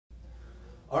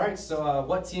All right, so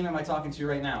what team am I talking to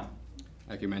right now?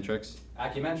 Acumentrics.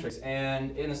 Acumentrics.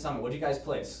 And in the summit, what did you guys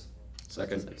place?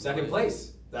 Second. Second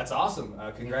place. That's awesome.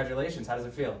 Congratulations. How does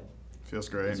it feel? Feels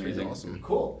great. It's amazing. Awesome.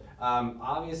 Cool.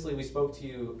 Obviously, we spoke to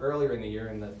you earlier in the year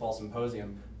in the fall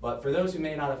symposium, but for those who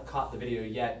may not have caught the video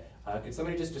yet, could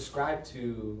somebody just describe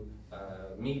to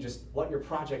me just what your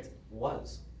project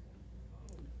was?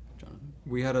 Jonathan.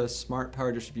 We had a smart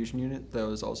power distribution unit that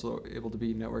was also able to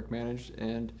be network managed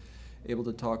and able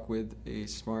to talk with a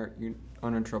smart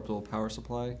uninterruptible power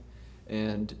supply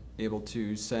and able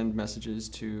to send messages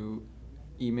to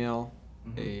email,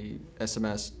 a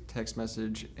SMS text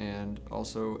message, and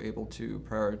also able to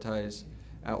prioritize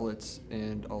outlets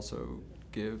and also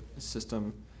give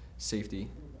system safety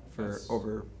for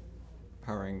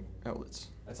overpowering outlets.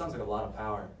 That sounds like a lot of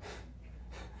power.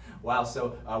 Wow,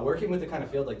 so working with the kind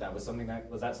of field like that, was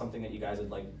that something that you guys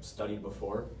had studied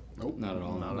before? Nope, not at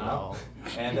all. Not at all.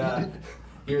 And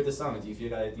here at the summit, do you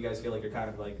guys feel like you're kind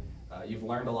of you've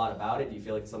learned a lot about it? Do you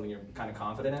feel like it's something you're kind of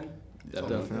confident in?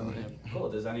 Definitely. Cool.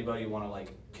 Does anybody want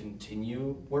to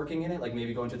continue working in it,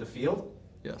 maybe go into the field?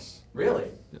 Yes.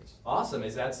 Really? Yes. Awesome.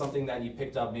 Is that something that you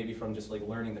picked up maybe from just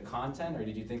learning the content, or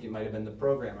did you think it might have been the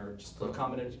program, or just a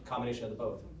combination of the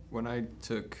both? When I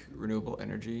took renewable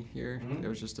energy here, it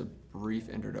was just a brief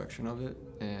introduction of it,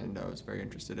 and I was very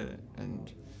interested in it, and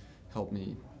helped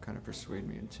me kind of persuade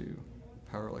me into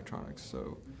power electronics.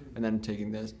 So, and then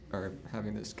taking this or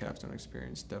having this capstone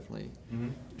experience definitely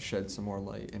shed some more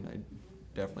light, and I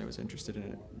definitely was interested in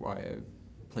it. Why I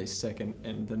placed second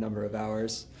in the number of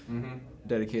hours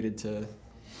dedicated to.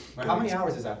 How many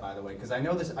hours is that, by the way? Because I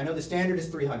know the standard is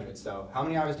 300. So how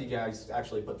many hours do you guys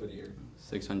actually put through the year?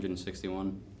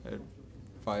 661. I had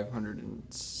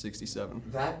 567.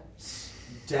 That's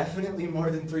definitely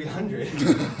more than 300.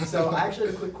 So I actually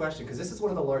have a quick question, because this is one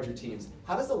of the larger teams.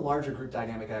 How does the larger group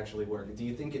dynamic actually work? Do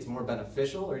you think it's more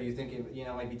beneficial, or do you think it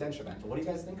might be detrimental? What do you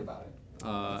guys think about it?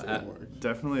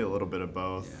 Definitely a little bit of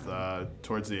both. Yeah.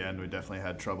 Towards the end, we definitely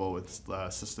had trouble with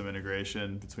system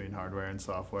integration between hardware and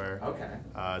software.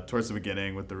 Okay. Towards the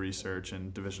beginning, with the research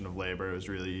and division of labor, it was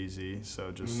really easy.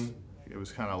 So just it was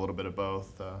kind of a little bit of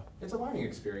both. It's a learning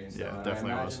experience, though. Yeah,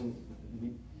 definitely was.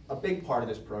 A big part of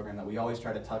this program that we always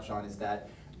try to touch on is that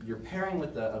you're pairing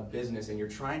with a business, and you're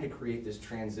trying to create this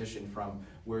transition from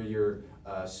where you're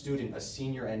a student, a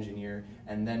senior engineer,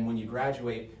 and then when you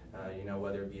graduate,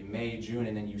 whether it be May, June,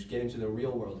 and then you get into the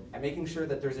real world, and making sure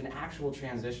that there's an actual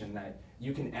transition that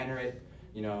you can enter it,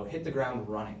 hit the ground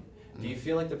running. Do you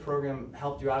feel like the program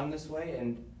helped you out in this way?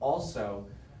 And also,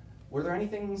 were there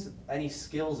any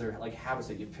skills or habits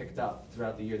that you picked up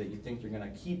throughout the year that you think you're going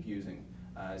to keep using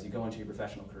as you go into your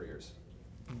professional careers?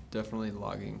 Definitely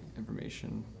logging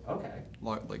information. Okay.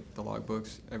 Like the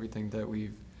logbooks, everything that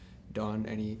we've done,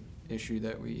 any issue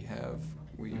that we have,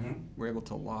 we're able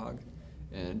to log,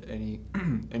 and any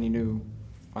new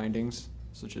findings,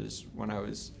 such as when I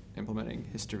was implementing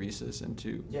hysteresis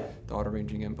into the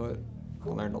auto-ranging input.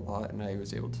 Cool. I learned a lot, and I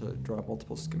was able to draw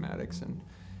multiple schematics and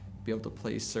be able to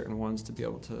place certain ones to be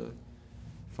able to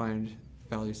find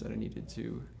values that I needed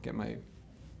to get my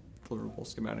deliverable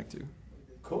schematic to.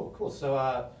 Cool, cool.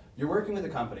 So you're working with a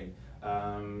company.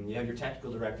 You have your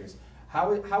technical directors.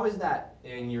 How is that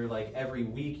in your every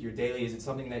week, your daily? Is it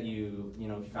something that you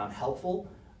found helpful?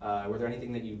 Were there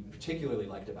anything that you particularly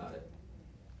liked about it?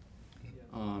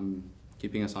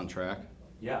 Keeping us on track.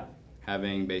 Yeah.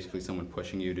 Having basically someone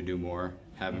pushing you to do more.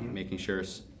 Making sure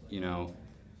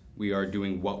we are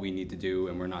doing what we need to do,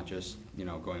 and we're not just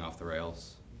going off the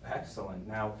rails. Excellent.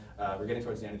 Now we're getting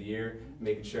towards the end of the year,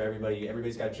 making sure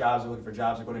everybody's got jobs. We're looking for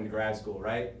jobs. We're going into grad school,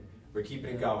 right? We're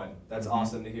keeping it going. That's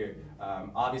awesome to hear.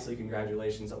 Obviously,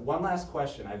 congratulations. One last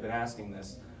question. I've been asking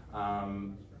this.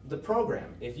 The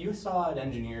program. If you saw an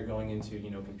engineer going into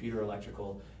computer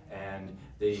electrical and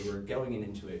they were going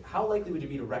into it, how likely would you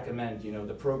be to recommend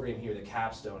the program here, the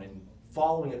capstone, and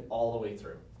following it all the way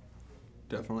through?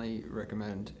 Definitely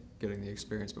recommend getting the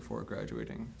experience before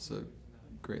graduating. It's a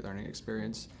great learning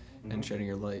experience, and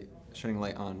shedding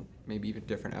light on maybe even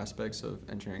different aspects of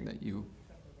engineering that you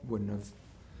wouldn't have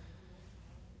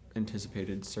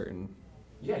anticipated certain.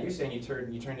 Yeah, you're saying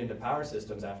you turned into power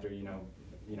systems after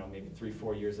maybe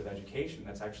 3-4 years of education.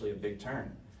 That's actually a big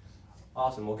turn.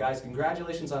 Awesome. Well, guys,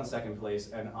 congratulations on second place,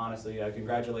 and honestly,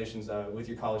 congratulations with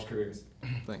your college careers.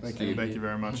 Thanks. Thank you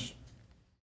very much.